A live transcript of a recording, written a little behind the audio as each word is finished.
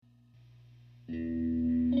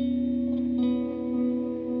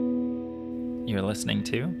You're listening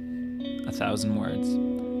to 1,000 Words,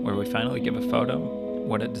 where we finally give a photo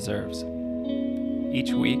what it deserves.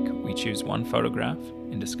 Each week, we choose one photograph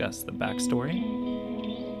and discuss the backstory,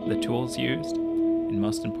 the tools used, and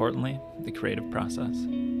most importantly, the creative process.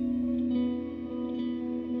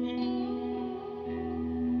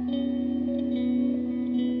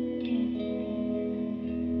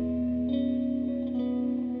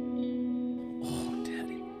 Oh,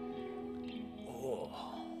 Daddy. Oh.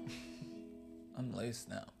 I'm laced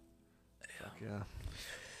now. Yeah.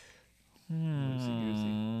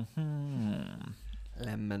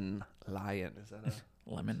 Lemon lion. Is that a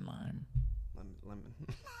Lemon lime. lemon?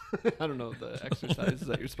 I don't know the exercises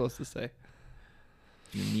that you're supposed to say.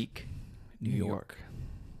 Unique New York.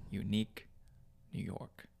 Unique New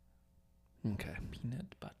York. Okay.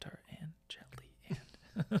 Peanut butter and jelly.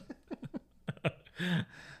 And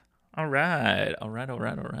All right.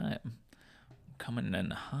 Coming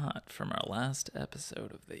in hot from our last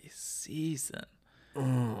episode of the season.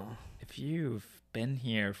 If you've been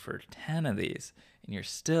here for 10 of these and you're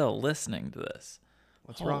still listening to this,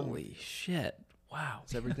 What's wrong? Holy shit. Wow.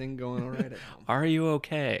 Is everything going all right at home? Are you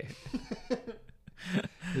okay?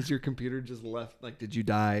 Is your computer just left? Like, did you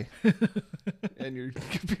die? And your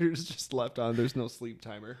computer's just left on. There's no sleep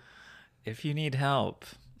timer. If you need help,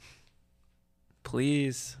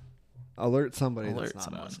 please Alert somebody. alert that's not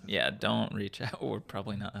someone. us. Yeah, don't reach out. We're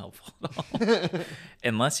probably not helpful at all.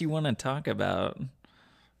 Unless you want to talk about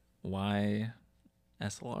why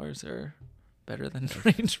SLRs are better than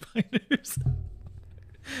rangefinders.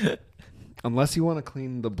 Unless you want to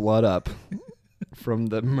clean the blood up from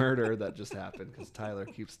the murder that just happened, because Tyler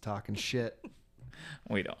keeps talking shit.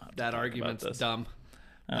 We don't have to That talk argument's about this. dumb.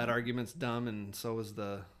 Oh. That argument's dumb, and so is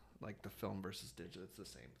the film versus digital. It's the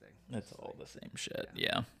same thing. It's all the same shit. Yeah.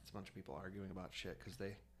 Yeah. It's a bunch of people arguing about shit because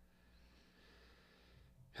they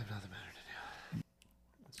have nothing matter to do.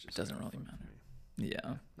 It's It just doesn't kinda really fun matter. for me.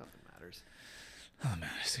 Yeah. Nothing matters. Oh,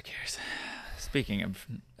 matters. Who cares? Speaking of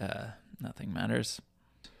nothing matters,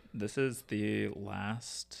 this is the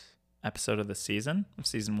last episode of the season, of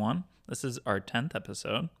season 1. This is our 10th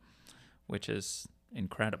episode, which is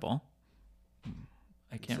incredible.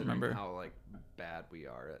 I can't Considering remember. how bad we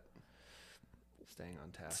are at staying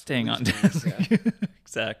on task. Staying At on least task. yeah.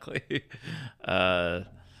 Exactly.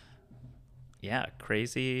 Yeah,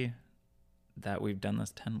 crazy that we've done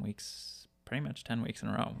this 10 weeks, pretty much 10 weeks in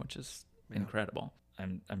a row, which is incredible.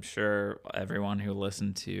 I'm sure everyone who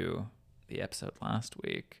listened to the episode last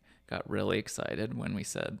week got really excited when we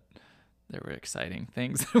said there were exciting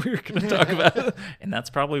things that we were going to talk about. And that's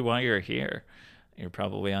probably why you're here. You're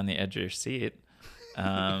probably on the edge of your seat.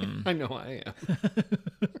 I know I am.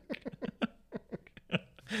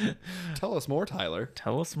 Tell us more, Tyler.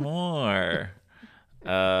 Tell us more.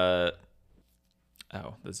 The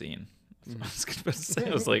zine. That's what I was going to say.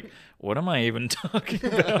 I was like, what am I even talking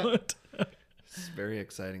about? It's very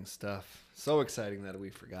exciting stuff. So exciting that we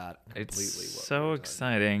forgot completely. It's what we so were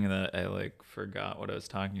exciting that I forgot what I was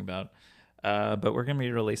talking about. But we're going to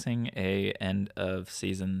be releasing a end of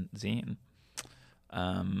season zine.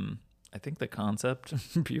 I think the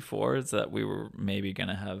concept before is that we were maybe going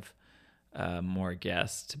to have more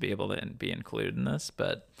guests to be able to be included in this,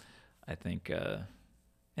 but I think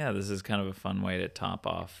this is kind of a fun way to top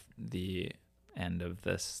off the end of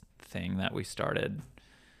this thing that we started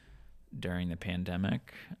during the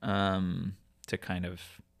pandemic, to kind of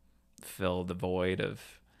fill the void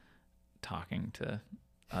of talking to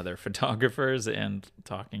other photographers and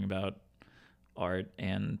talking about art.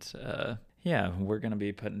 And we're going to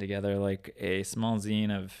be putting together a small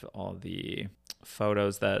zine of all the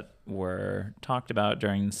photos that were talked about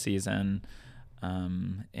during the season,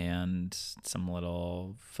 and some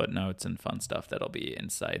little footnotes and fun stuff that'll be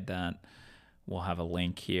inside that. We'll have a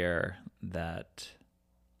link here that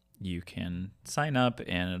you can sign up,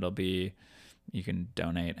 and you can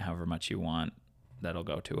donate however much you want. That'll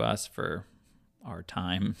go to us for our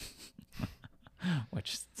time,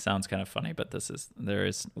 which sounds kind of funny, but there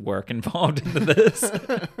is work involved into this.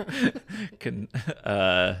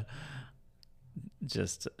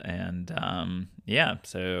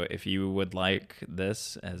 So if you would like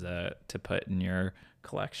this to put in your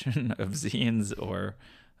collection of zines or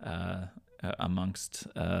amongst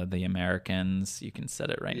the Americans, you can set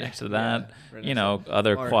it right next to that. Right next to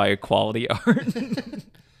Other quality art.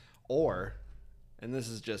 Or, and this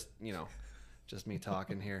is just me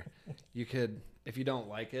talking here. You could, if you don't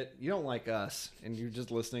like it, you don't like us, and you're just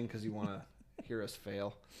listening because you want to hear us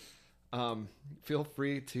fail. Feel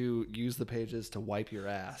free to use the pages to wipe your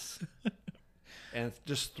ass, and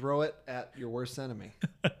just throw it at your worst enemy.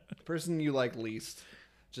 person you like least.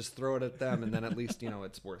 Just throw it at them, and then at least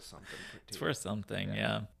it's worth something. It's worth something.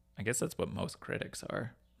 Yeah. I guess that's what most critics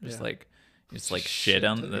are. Just Yeah. like. Just like shit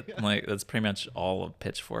on that, Yeah. like that's pretty much all of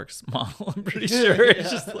Pitchfork's model. I'm pretty sure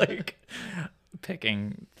it's just like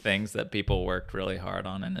picking things that people worked really hard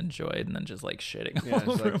on and enjoyed, and then just like shitting Yeah, all it's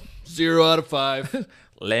over like them. 0 out of 5.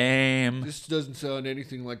 Lame. This doesn't sound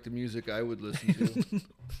anything like the music I would listen to.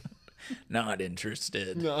 Not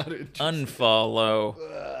interested. Not interested. Unfollow.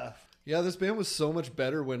 Ugh. Yeah, this band was so much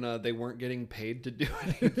better when they weren't getting paid to do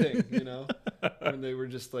anything, when they were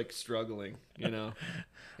just like struggling,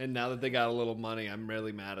 And now that they got a little money, I'm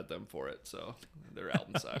really mad at them for it. So their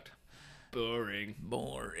album sucked. Boring.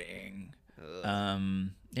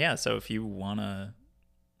 Yeah. So if you wanna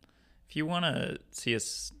see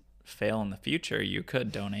us fail in the future, you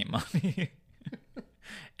could donate money,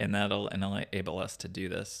 and that'll enable us to do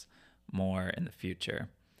this more in the future.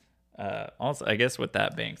 Also, I guess with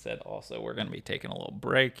that being said, also we're going to be taking a little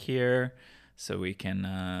break here so we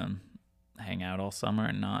can hang out all summer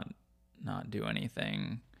and not do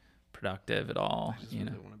anything productive at all. I just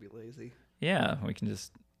really want to be lazy. Yeah,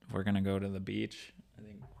 we're going to go to the beach. I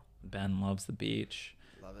think Ben loves the beach.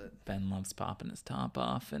 Love it. Ben loves popping his top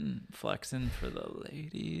off and flexing for the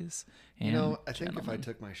ladies. And I think if I gentlemen.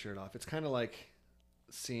 took my shirt off, it's kind of like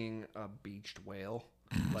seeing a beached whale.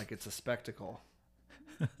 Like it's a spectacle.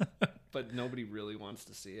 But nobody really wants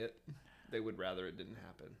to see it. They would rather it didn't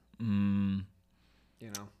happen.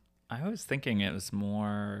 I was thinking it was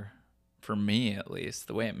more, for me at least,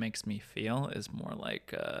 the way it makes me feel is more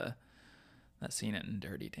like that scene in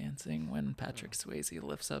Dirty Dancing when Patrick Swayze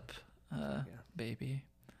lifts up Baby.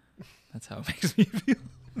 That's how it makes me feel.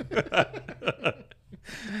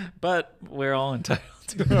 But we're all entitled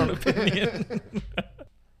to our own opinion.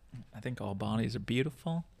 I think all bodies are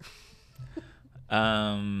beautiful.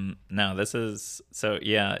 No, this is so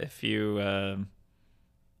yeah. If you,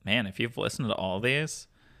 if you've listened to all these,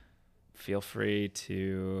 feel free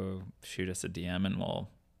to shoot us a DM and we'll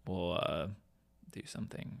do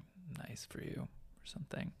something nice for you or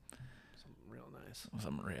something.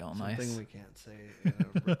 Something real nice. Nice. We can't say in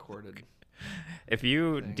a recorded. If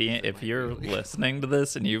you things that if might you're be illegal. listening to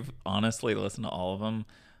this and you've honestly listened to all of them,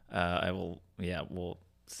 we'll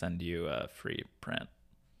send you a free print.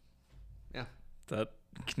 Yeah.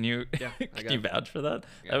 Can you Yeah, I can got you it. vouch for that?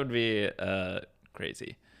 Yeah. That would be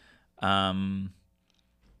crazy.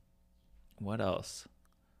 What else?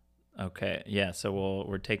 Okay, yeah. So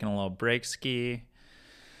we're taking a little break ski.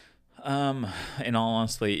 In all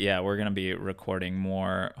honesty, yeah, we're gonna be recording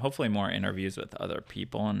hopefully more interviews with other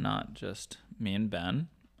people and not just me and Ben.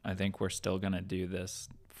 I think we're still gonna do this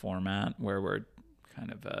format where we're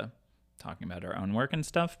kind of talking about our own work and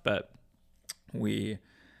stuff, but when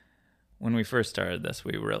we first started this,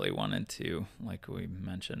 we really wanted to, like we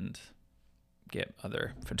mentioned, get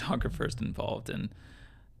other photographers involved. And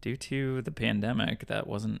due to the pandemic, that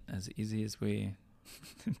wasn't as easy as we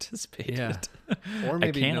anticipated. Yeah. Or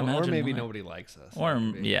maybe can't imagine why. nobody likes us. Or,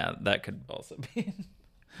 That could be- that could also be.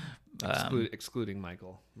 excluding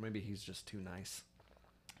Michael. Maybe he's just too nice.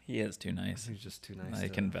 He is too nice. He's just too nice. I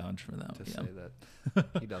can vouch for that. to Yeah. say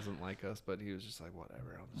that he doesn't like us, but he was just like,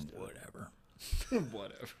 whatever. I'll just do Whatever. it.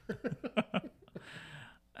 Whatever.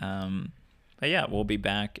 But yeah, we'll be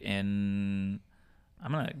back in,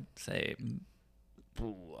 I'm going to say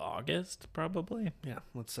August, probably, Yeah,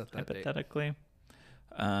 let's set that date. hypothetically.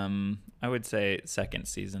 I would say second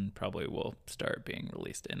season probably will start being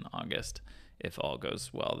released in August if all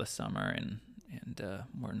goes well this summer and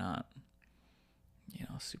we're not,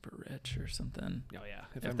 super rich or something. Oh yeah,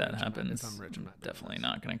 If I'm that rich, happens, if I'm rich, I'm not doing definitely this.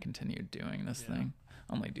 not going to continue doing this Yeah. thing.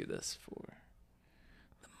 Only do this for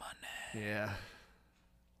the money. Yeah,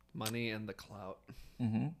 money and the clout.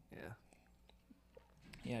 Mm-hmm. Yeah.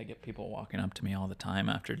 Yeah, I get people walking up to me all the time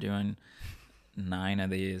after doing 9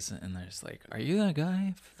 of these, and they're just like, "Are you that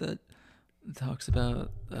guy that talks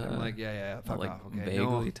about?" I'm like, yeah, fuck like off. Okay,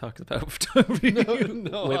 vaguely talks about photography.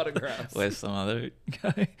 no with, autographs. with some other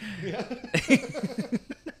guy. Yeah.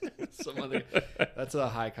 Some other. That's a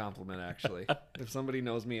high compliment, actually. If somebody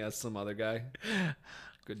knows me as some other guy,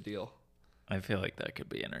 good deal. I feel like that could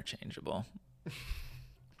be interchangeable.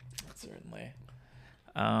 Certainly.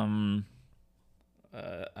 I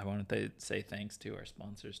wanted to say thanks to our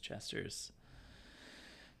sponsors,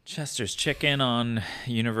 Chester's Chicken on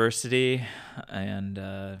University and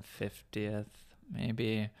 50th,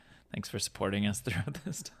 maybe. Thanks for supporting us throughout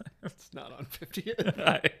this time. It's not on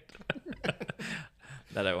 50th.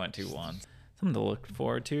 That I went to once. Something to look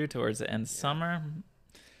forward to towards the end of summer.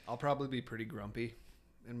 I'll probably be pretty grumpy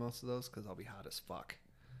in most of those because I'll be hot as fuck.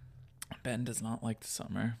 Ben does not like the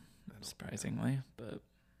summer, I don't- surprisingly, but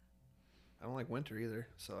like winter either.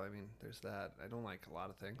 So I mean, there's that. I don't like a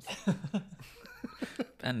lot of things.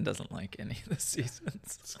 Ben doesn't like any of the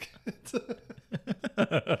seasons.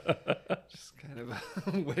 Just kind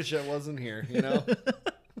of wish I wasn't here, you know?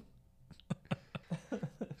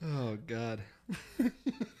 Oh, God.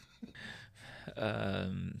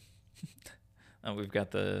 We've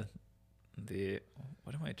got the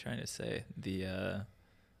what am I trying to say?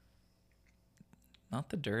 Not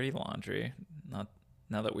the dirty laundry. Not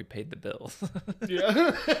now that we paid the bills.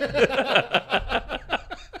 Yeah.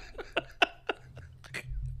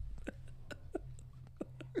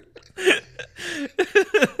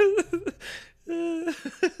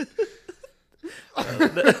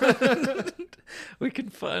 We can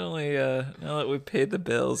finally, now that we paid the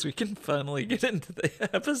bills, we can finally get into the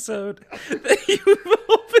episode that you've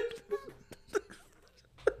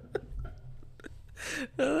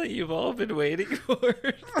all been waiting for.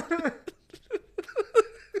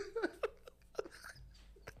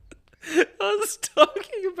 I was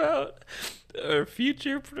talking about our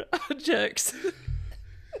future projects.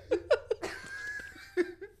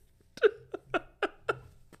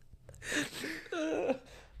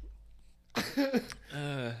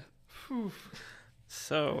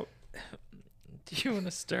 So, do you want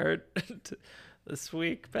to start this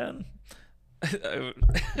week, Ben?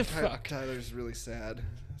 Fuck. Tyler's really sad.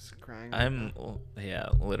 He's crying. I'm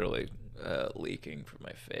literally leaking from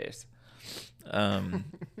my face.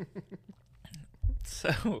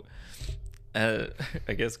 So, I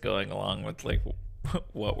guess going along with like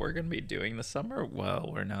what we're gonna be doing this summer,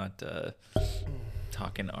 while we're not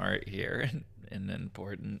talking art here and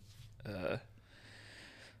important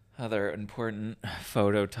other important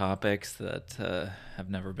photo topics that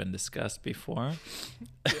have never been discussed before.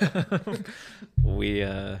 We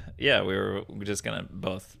were just gonna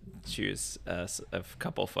both choose a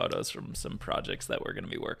couple photos from some projects that we're gonna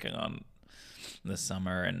be working on this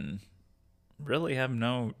summer, and really have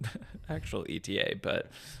no actual ETA,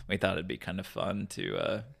 but we thought it'd be kind of fun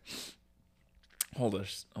to hold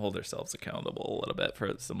ourselves accountable a little bit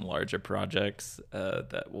for some larger projects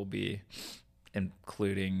that will be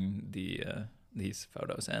including these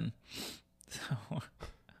photos in. So,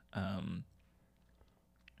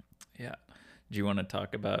 yeah. Do you want to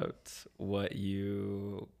talk about what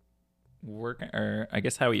you work, or I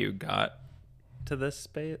guess how you got to this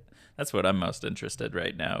space? That's what I'm most interested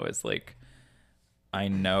right now. Is like, I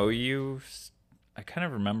know you. I kind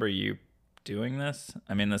of remember you doing this.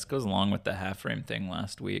 I mean, this goes along with the half frame thing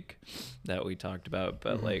last week that we talked about,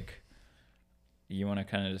 but like, you want to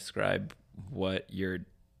kind of describe what you're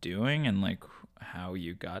doing and like how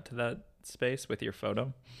you got to that space with your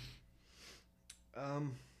photo?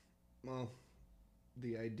 Well,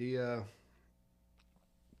 the idea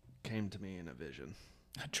came to me in a vision.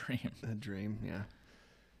 A dream, yeah.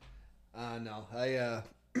 No,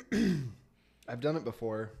 I've done it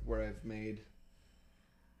before where I've made,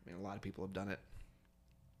 I mean, a lot of people have done it,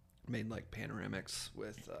 made like panoramics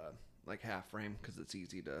with like half frame, because it's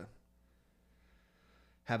easy to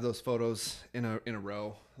have those photos in a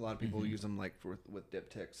row. A lot of people use them like with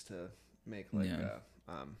diptychs to make like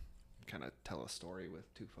kind of tell a story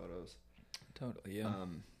with two photos. Totally, yeah.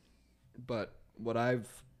 But what I've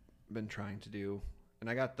been trying to do, and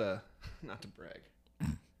I got not to brag,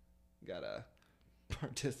 got a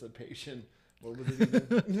participation. What was it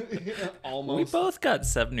even? Almost. We both got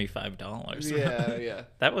 $75. Yeah.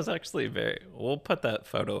 That was actually we'll put that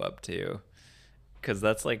photo up too, because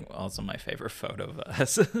that's like also my favorite photo of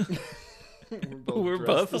us. We're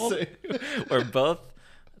both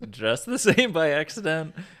dressed the same by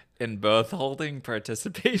accident, and both holding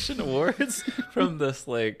participation awards from this,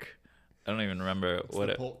 like, I don't even remember it's what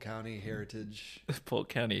the it. Polk County Heritage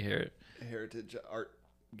Art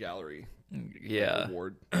Gallery. Yeah.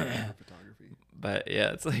 Award for photography. But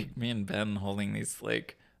yeah, it's like me and Ben holding these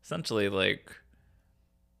like essentially like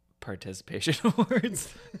participation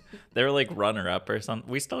awards. They were like runner up or something.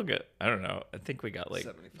 We still got, I don't know, I think we got like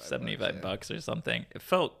 75 bucks or something. It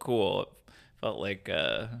felt cool. It felt like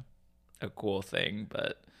a cool thing.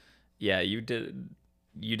 But yeah, you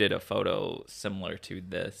did a photo similar to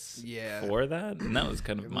this for that, and that was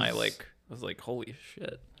kind of I was like, holy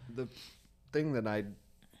shit. The thing that I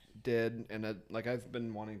did, and I've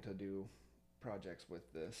been wanting to do projects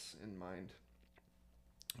with this in mind,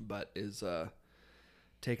 but is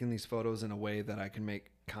taking these photos in a way that I can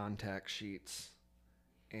make contact sheets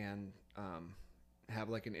and have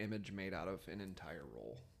like an image made out of an entire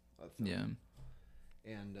roll of film.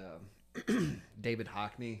 Yeah. And David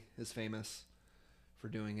Hockney is famous for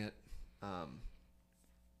doing it.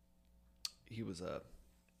 He was a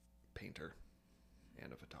painter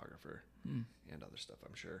and a photographer and other stuff,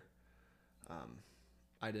 I'm sure.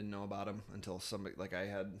 I didn't know about them until somebody, like I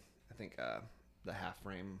had, I think the Half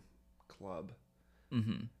Frame Club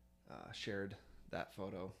shared that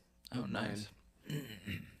photo. Oh, nice.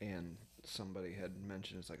 And somebody had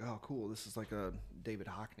mentioned, it's like, oh, cool, this is like a David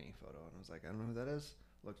Hockney photo. And I was like, I don't know who that is.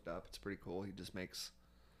 Looked it up. It's pretty cool. He just made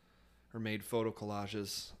photo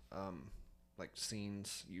collages, like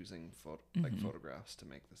scenes using like photographs to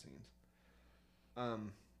make the scenes.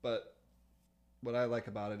 But what I like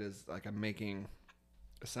about it is like I'm making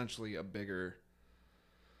essentially a bigger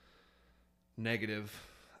negative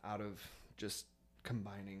out of just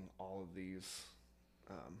combining all of these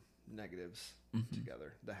negatives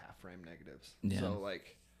together, the half frame negatives. Yeah. So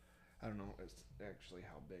like, I don't know actually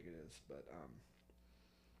how big it is, but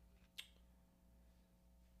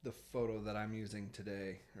the photo that I'm using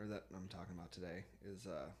today, or that I'm talking about today, is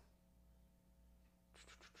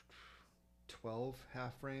 12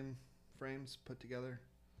 half frame frames put together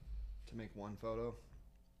to make one photo.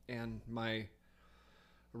 And my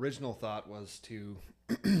original thought was to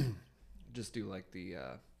just do like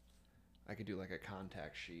I could do like a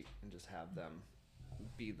contact sheet and just have them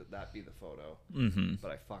be the photo.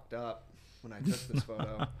 But I fucked up when I took this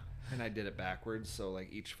photo and I did it backwards. So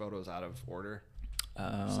like each photo is out of order.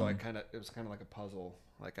 So it was kind of like a puzzle.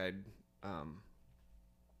 Like I'd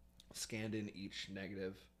scanned in each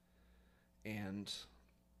negative and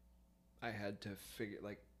I had to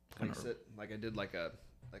place it. Like I did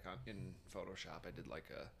in Photoshop, I did like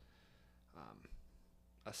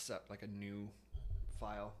a new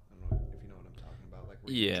file. I don't know if you know what I'm talking about. Like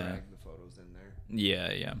where you drag the photos in there.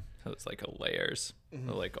 Yeah. So it's like layers,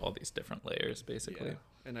 like all these different layers, basically. Yeah.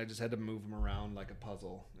 And I just had to move them around like a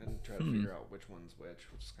puzzle and try to figure out which one's which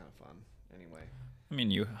is kind of fun. Anyway. I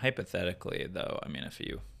mean, you hypothetically though, I mean, if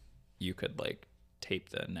you could like tape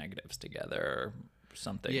the negatives together or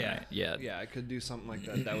something, right? Yeah, I could do something like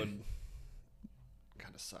that. That would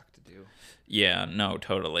kind of suck to do. Yeah, no,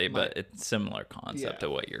 totally. But it's similar concept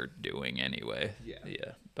to what you're doing anyway.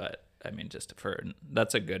 Yeah. But I mean,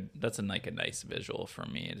 that's a nice visual for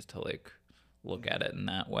me to like look at it in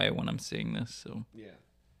that way when I'm seeing this. So yeah,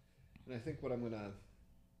 and I think what I'm gonna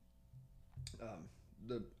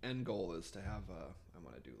the end goal is to have I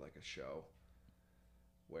want to do like a show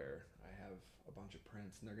where I have a bunch of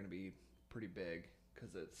prints and they're gonna be pretty big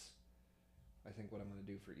because I think what I'm gonna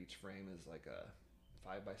do for each frame is like a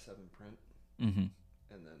 5x7 print, and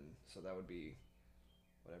then so that would be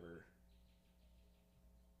whatever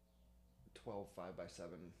 12 5x7.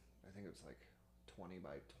 I think it was like 20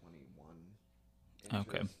 by 21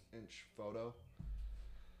 inch photo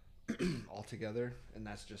all together, and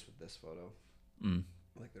that's just with this photo.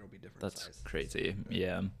 Like there'll be different sizes. That's crazy.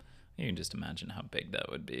 Yeah, you can just imagine how big that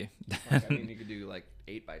would be. Like, I mean, you could do like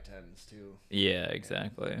 8x10s too. Yeah,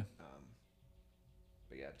 exactly. And,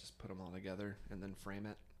 but yeah, just put them all together and then frame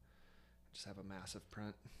it. Just have a massive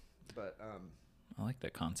print. But I like the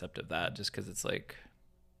concept of that, just because it's like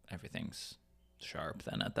everything's sharp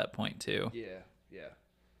then at that point too. Yeah.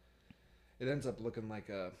 It ends up looking like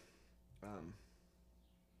a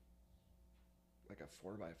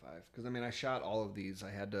 4x5, because I mean I shot all of these. I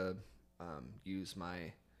had to use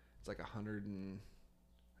it's like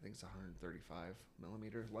 135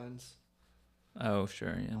 millimeter lens. Oh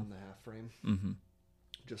sure, yeah. On the half frame.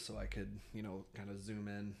 Just so I could, kind of zoom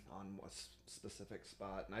in on a specific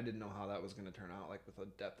spot. And I didn't know how that was going to turn out, like with a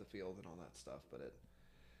depth of field and all that stuff, but it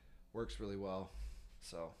works really well.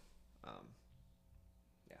 So,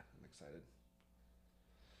 yeah, I'm excited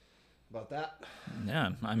about that.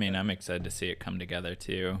 Yeah, I mean, I'm excited to see it come together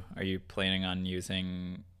too. Are you planning on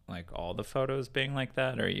using like all the photos being like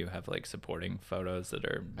that, or you have like supporting photos that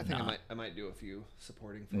are? I think I might do a few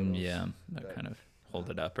supporting photos. Yeah, that kind of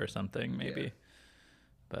hold it up or something maybe. Yeah.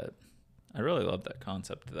 But I really love that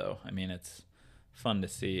concept though. I mean, it's fun to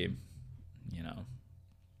see,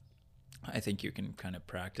 I think you can kind of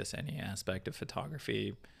practice any aspect of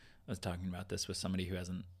photography. I was talking about this with somebody who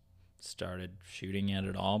hasn't started shooting yet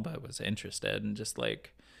at all, but was interested, and just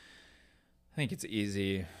like, I think it's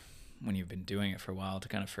easy when you've been doing it for a while to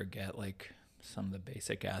kind of forget like some of the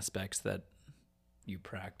basic aspects that you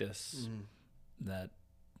practice that,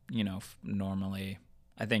 normally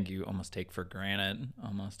I think you almost take for granted,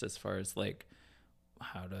 almost as far as like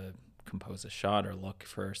how to compose a shot or look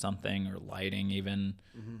for something or lighting even.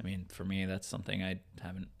 I mean, for me, that's something I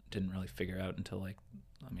didn't really figure out until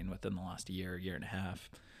within the last year and a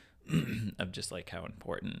half of just like how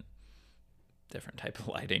important different type of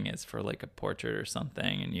lighting is for like a portrait or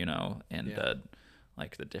something, and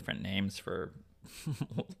like the different names for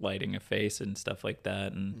lighting a face and stuff like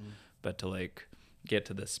that. And but to like get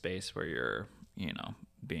to the space where you're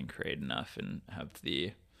being creative enough and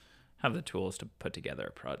have the tools to put together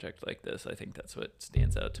a project like this. I think that's what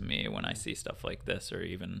stands out to me when I see stuff like this, or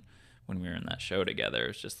even when we were in that show together.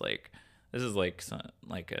 It's just like, this is like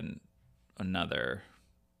another,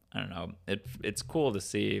 I don't know. It's cool to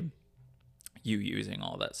see you using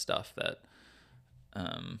all that stuff that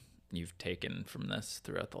you've taken from this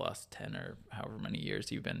throughout the last 10 or however many years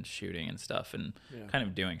you've been shooting and stuff, and kind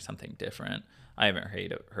of doing something different. I haven't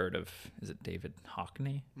heard of, is it David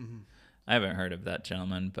Hockney? Mm-hmm. I haven't heard of that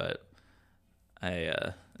gentleman, but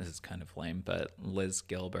this is kind of lame, but Liz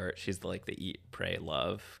Gilbert, she's like the Eat, Pray,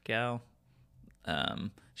 Love gal.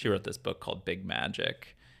 She wrote this book called Big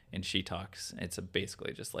Magic, and she talks, it's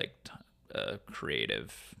basically just like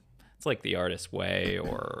creative, it's like The Artist's Way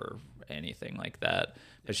or anything like that.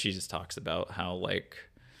 But she just talks about how like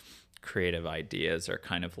creative ideas are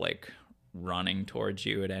kind of like running towards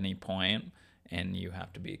you at any point, and you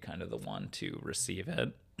have to be kind of the one to receive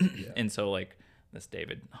it. Yeah. And so like this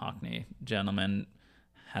David Hockney gentleman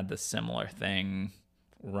had this similar thing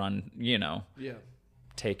run,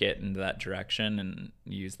 take it in that direction and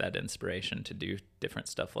use that inspiration to do different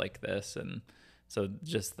stuff like this. And so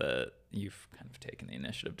just you've kind of taken the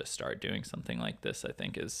initiative to start doing something like this, I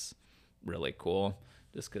think is really cool.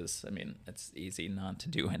 Just because, I mean, it's easy not to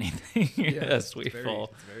do anything as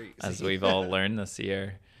we've all learned this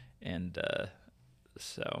year. And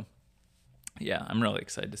so, yeah, I'm really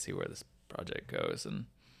excited to see where this project goes and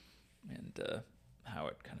how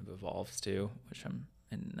it kind of evolves too, which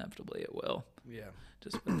inevitably it will. Yeah.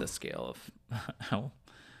 Just with the scale of how,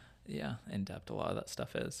 in depth a lot of that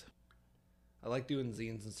stuff is. I like doing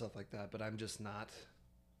zines and stuff like that, but I'm just not.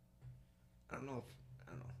 I don't know.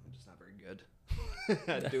 I'm just not very good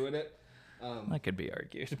at doing it. That could be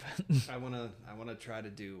argued, but I wanna try to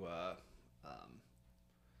do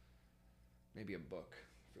maybe a book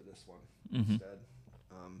for this one instead.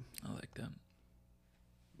 I like that.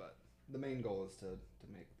 But the main goal is to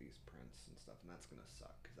make these prints and stuff, and that's gonna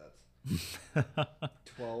suck because that's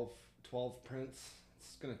 12 prints.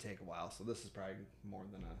 It's gonna take a while, so this is probably more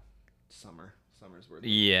than a summer's worth.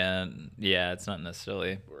 Yeah, it's not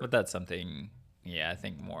necessarily, but that's something. Yeah, I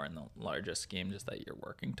think more in the larger scheme, just that you're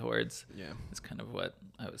working towards. Yeah, is kind of what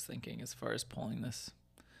I was thinking as far as pulling this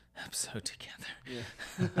episode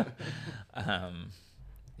together.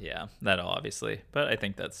 Yeah, that'll obviously, but I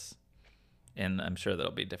think that's, and I'm sure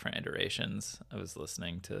there'll be different iterations. I was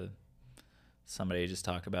listening to somebody just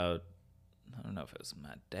talk about, I don't know if it was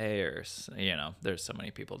Matt Day or, there's so many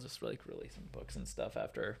people just like releasing books and stuff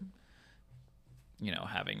after,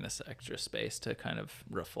 having this extra space to kind of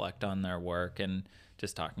reflect on their work, and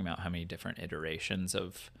just talking about how many different iterations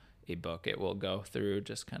of a book it will go through,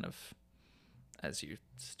 just kind of as you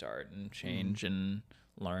start and change and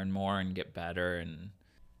learn more and get better. And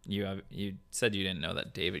you said you didn't know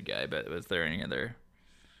that David guy, but was there any other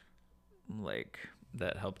like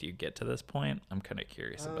that helped you get to this point? I'm kind of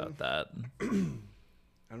curious about that. I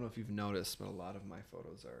don't know if you've noticed, but a lot of my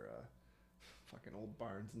photos are fucking old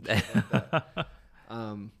barns and stuff like that.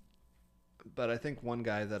 But I think one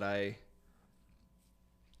guy that I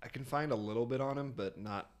can find a little bit on him, but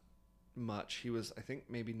not much. He was, I think,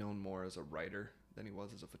 maybe known more as a writer than he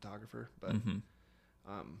was as a photographer. But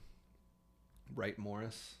Wright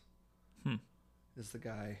Morris is the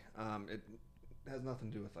guy. It has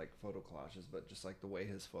nothing to do with like photo collages, but just like the way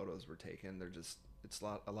his photos were taken. They're just, it's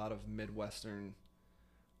a lot of Midwestern,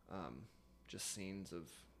 just scenes of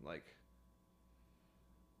like,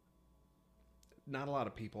 not a lot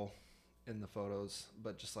of people in the photos,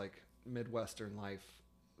 but just like Midwestern life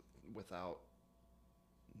without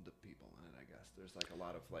the people in it, I guess. There's like a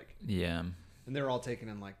lot of like, and they're all taken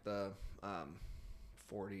in like the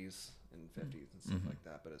 40s and 50s and stuff like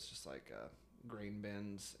that, but it's just like grain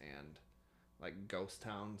bins and like ghost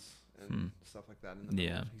towns and stuff like that in the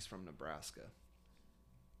middle. He's from Nebraska,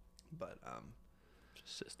 but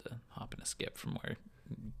just a hop and a skip from where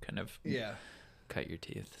you kind of cut your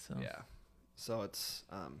teeth. So it's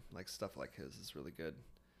like stuff like his is really good.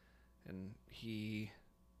 And he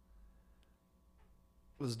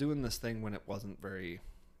was doing this thing when it wasn't very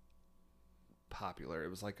popular. It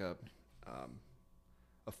was like a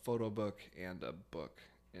photo book and a book,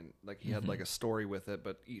 and like he had like a story with it,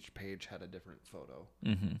 but each page had a different photo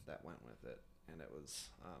that went with it. And it was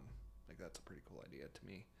like, that's a pretty cool idea to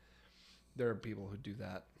me. There are people who do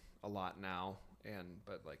that a lot now,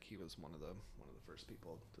 but like he was one of the first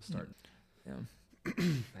people to start.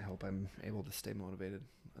 I hope I'm able to stay motivated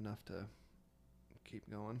enough to keep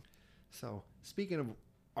going. So, speaking of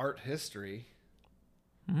art history,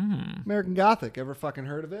 American Gothic, ever fucking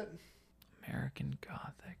heard of it? American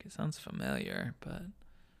Gothic. It sounds familiar, but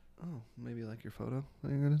maybe like your photo that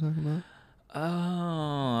you're going to talk about?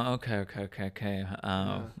 Oh, Okay.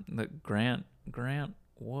 Yeah. The Grant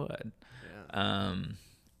Wood. Yeah.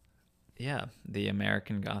 Yeah, the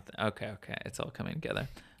American Gothic. Okay. It's all coming together.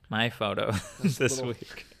 My photo This this little-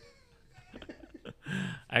 week.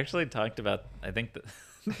 I actually talked about, I think,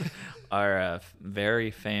 our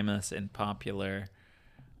very famous and popular,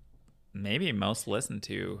 maybe most listened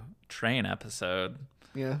to train episode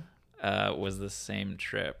Yeah. was the same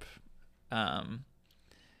trip. Um,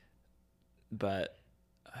 but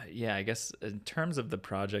yeah, I guess in terms of the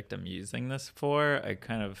project I'm using this for, I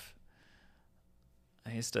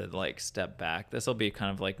used to like step back. This will be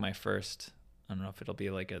kind of like my first, I don't know if it'll be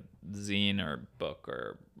like a zine or book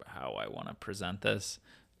or how I want to present this,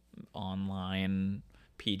 online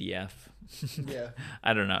PDF. Yeah.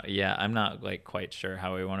 I don't know. Yeah, I'm not like quite sure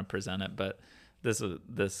how we want to present it, but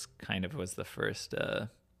this kind of was the first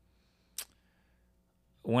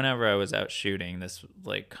whenever I was out shooting, this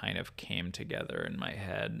like kind of came together in my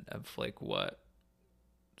head of like what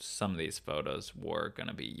some of these photos were going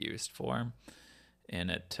to be used for.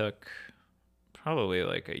 And it took probably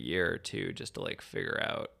like a year or two just to like figure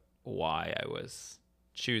out why I was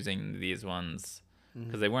choosing these ones,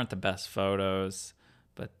 because they weren't the best photos.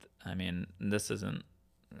 But I mean, this isn't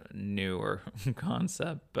a newer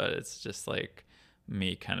concept, but it's just like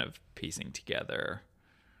me kind of piecing together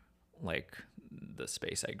like the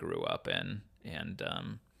space I grew up in, and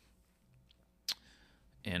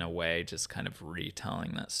in a way just kind of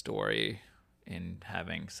retelling that story and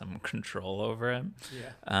having some control over it.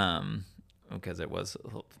 Yeah. Because it was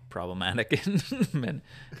problematic in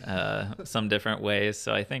some different ways.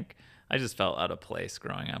 So I think I just felt out of place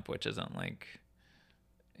growing up, which isn't like,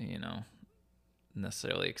 you know,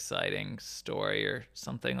 necessarily exciting story or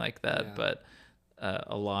something like that. Yeah. But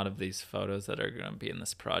a lot of these photos that are going to be in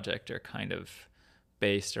this project are kind of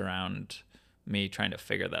based around me trying to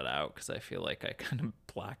figure that out, because I feel like I kind of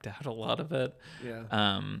blacked out a lot of it.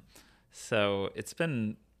 Yeah. So it's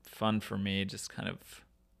been fun for me just kind of,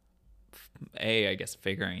 I guess,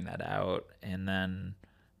 figuring that out, and then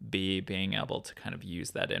B, being able to kind of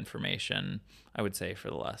use that information, I would say for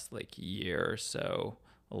the last like year or so,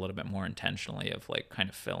 a little bit more intentionally, of like kind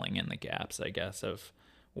of filling in the gaps, I guess, of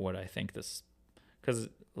what I think this, because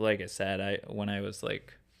like I said, when I was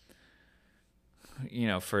like,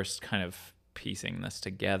 first kind of piecing this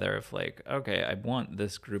together of like, okay, I want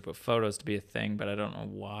this group of photos to be a thing, but I don't know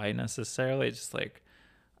why necessarily. It's just like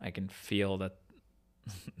I can feel that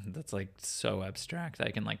that's like so abstract.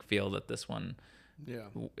 I can like feel that this one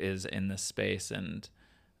is in this space, and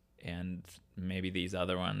maybe these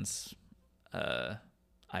other ones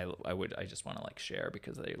I just want to like share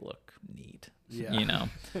because they look neat. Yeah.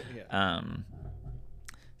 Yeah.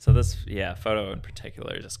 So this photo in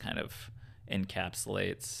particular just kind of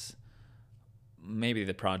encapsulates maybe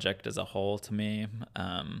the project as a whole to me,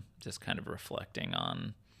 just kind of reflecting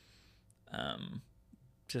on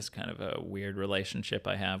just kind of a weird relationship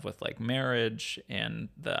I have with like marriage and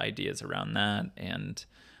the ideas around that, and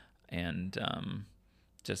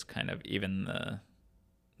just kind of even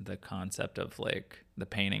the concept of like the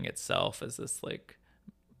painting itself as this like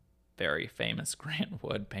very famous Grant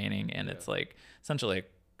Wood painting, and it's like essentially a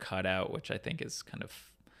cutout, which I think is kind of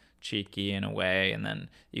cheeky in a way, and then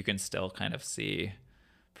you can still kind of see,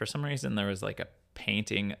 for some reason there was like a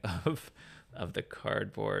painting of the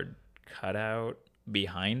cardboard cutout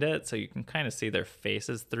behind it, so you can kind of see their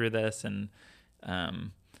faces through this, and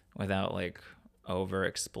without like over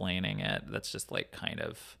explaining it, that's just like kind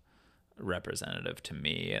of representative to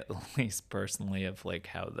me, at least personally, of like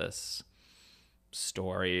how this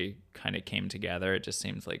story kind of came together. It just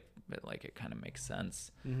seems like it kind of makes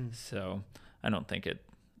sense. So I don't think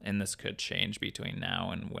and this could change between now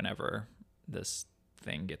and whenever this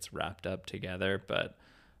thing gets wrapped up together, but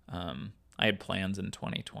I had plans in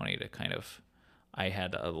 2020 to kind of, I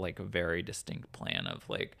had a very distinct plan of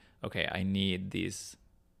like, okay, I need these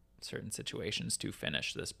certain situations to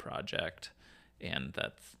finish this project, and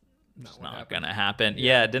that's not gonna happen.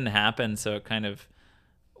 Yeah, it didn't happen, so it kind of,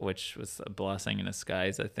 which was a blessing in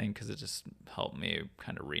disguise, I think, because it just helped me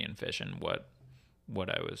kind of re-envision what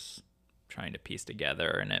I was trying to piece together,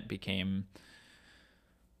 and it became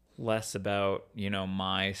less about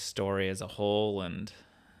my story as a whole and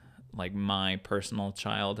like my personal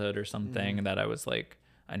childhood or something that I was like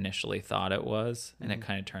initially thought it was, and it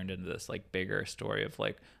kind of turned into this like bigger story of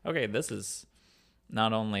like, okay, this is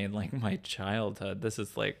not only like my childhood, this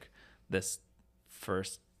is like this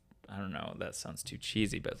first, I don't know, that sounds too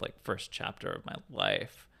cheesy, but like first chapter of my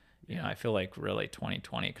life. I feel like really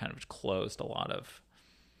 2020 kind of closed a lot of,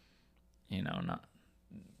 not,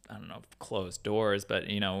 I don't know if closed doors, but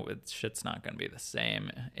shit's not going to be the same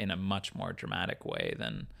in a much more dramatic way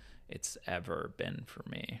than it's ever been for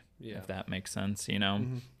me. Yeah. If that makes sense, you know?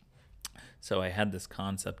 Mm-hmm. So I had this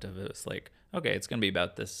concept of it was like, okay, it's going to be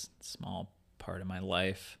about this small part of my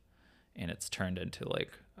life. And it's turned into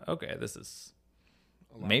like, okay,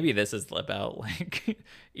 maybe this is about like,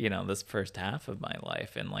 you know, this first half of my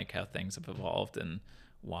life and like how things have evolved and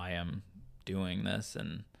why I'm doing this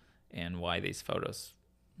and why these photos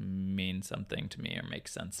mean something to me or make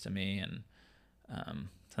sense to me. And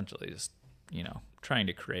essentially just, you know, trying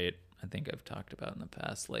to create, I think I've talked about in the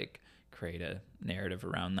past, like create a narrative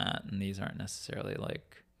around that. And these aren't necessarily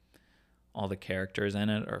like all the characters in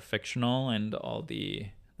it are fictional and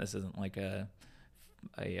this isn't like a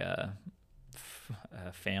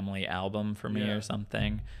family album for me or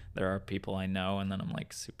something. There are people I know and then I'm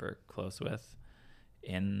like super close with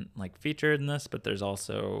in like featured in this, but there's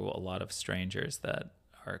also a lot of strangers that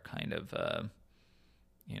are kind of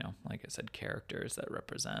you know, like I said, characters that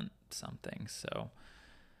represent something. So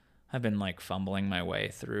I've been like fumbling my way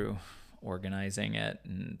through organizing it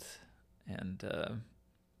and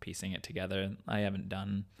piecing it together. I've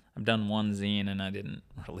done one zine and I didn't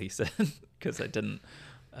release it because I didn't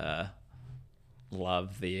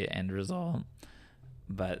love the end result.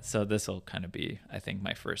 But so this will kind of be, I think,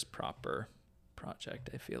 my first proper project,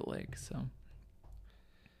 I feel like. So,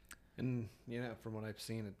 and you know, from what I've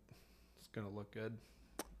seen, it's gonna look good.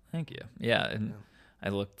 Thank you. Yeah, and I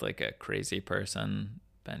looked like a crazy person.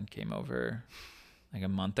 Ben came over like a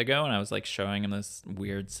month ago and I was like showing him this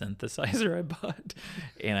weird synthesizer I bought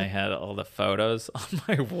and I had all the photos on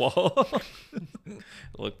my wall. It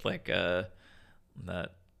looked like that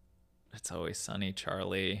It's Always Sunny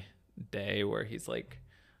Charlie day where he's like,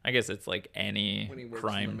 I guess it's like any when he works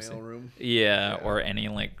crime in the mailroom. Yeah, or any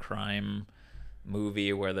like crime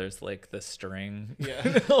movie where there's like the string.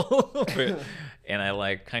 Yeah. And I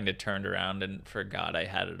like kind of turned around and forgot I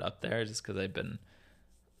had it up there just because I'd been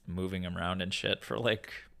moving him around and shit for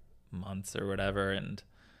like months or whatever. And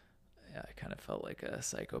yeah, I kind of felt like a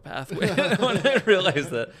psychopath when I realized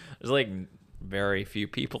that there's like very few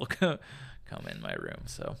people come in my room.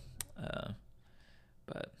 So,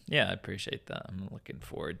 but yeah, I appreciate that. I'm looking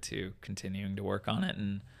forward to continuing to work on it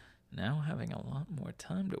and now having a lot more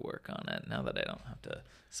time to work on it now that I don't have to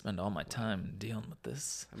spend all my time dealing with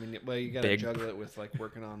this. I mean, well, you got to juggle it with like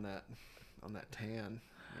working on that tan.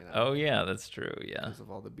 You know, oh yeah, that's true. Yeah, because of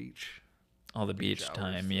all the beach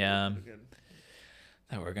time. Yeah,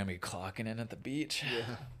 that we're gonna be clocking in at the beach.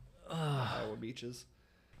 Yeah, Iowa beaches.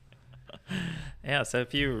 Yeah, so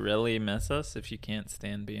if you really miss us, if you can't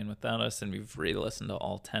stand being without us, and we've re-listened to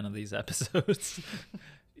all 10 of these episodes,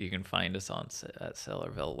 you can find us at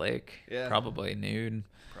Sailorville Lake. Yeah, probably nude.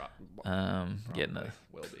 Probably getting a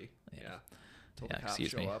will be. Yeah. Till the cops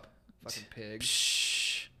show up. Fucking pigs.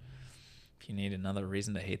 Shh. If you need another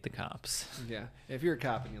reason to hate the cops. Yeah. If you're a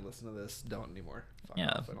cop and you listen to this, don't anymore. Fuck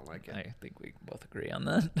off. I don't like it. I think we both agree on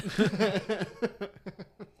that.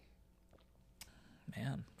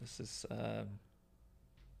 Man, this is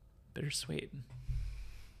bittersweet.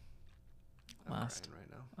 I'm crying right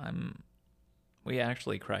now. We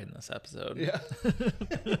actually cried in this episode. Yeah.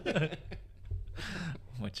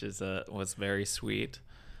 Which was very sweet.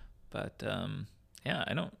 But yeah,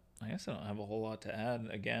 I guess I don't have a whole lot to add.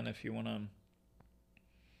 Again, if you want to,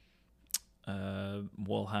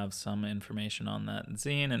 we'll have some information on that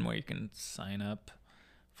zine and where you can sign up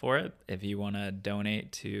for it. If you want to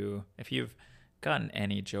donate if you've gotten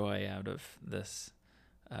any joy out of this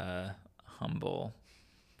humble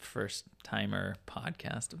first timer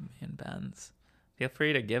podcast of me and Ben's, feel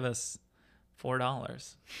free to give us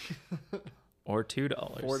 $4 or $2.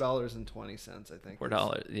 $4.20, I think.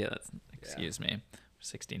 $4. Yeah, excuse me.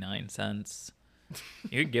 69 cents.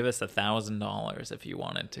 You could give us $1,000 if you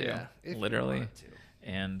wanted to. Yeah, literally. You wanted to.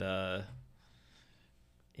 And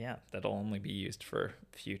yeah, that'll only be used for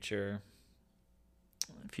future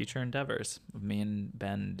endeavors of me and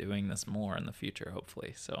Ben doing this more in the future,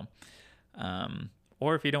 hopefully. So,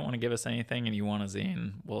 or if you don't want to give us anything and you want a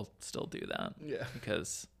zine, we'll still do that. Yeah.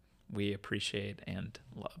 Because we appreciate and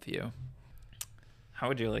love you. How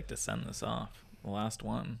would you like to send this off? The last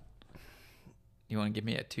one. You want to give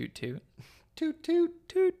me a toot toot? Toot toot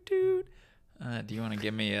toot toot. Do you want to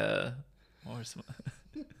give me a you want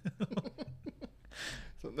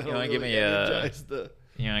to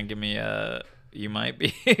give me a you might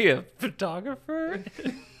be a photographer?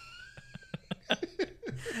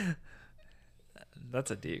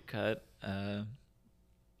 That's a deep cut.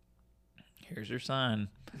 Here's your sign.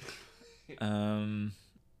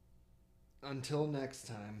 Until next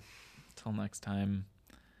time.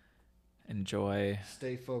 Enjoy.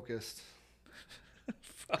 Stay focused.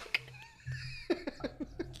 Fuck.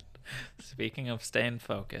 Speaking of staying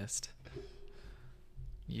focused,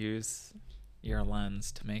 use your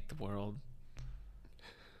lens to make the world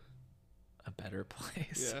a better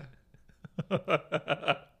place.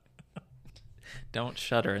 Yeah. Don't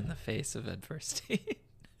shudder in the face of adversity.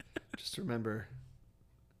 Just remember,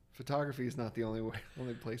 photography is not the only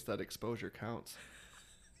place that exposure counts.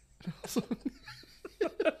 It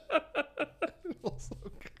also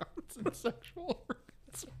counts in sexual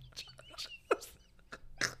organs.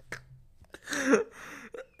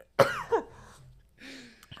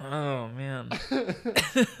 Oh man.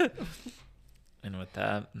 And with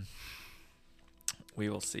that, we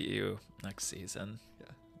will see you next season. Yeah,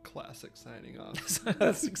 classic signing off.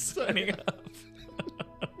 Classic signing off.